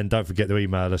 Oh, and don't forget to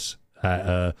email us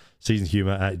at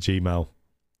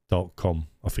seasonedhumour@gmail.com,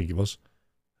 I think it was.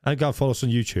 And go and follow us on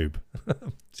YouTube.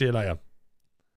 See you later.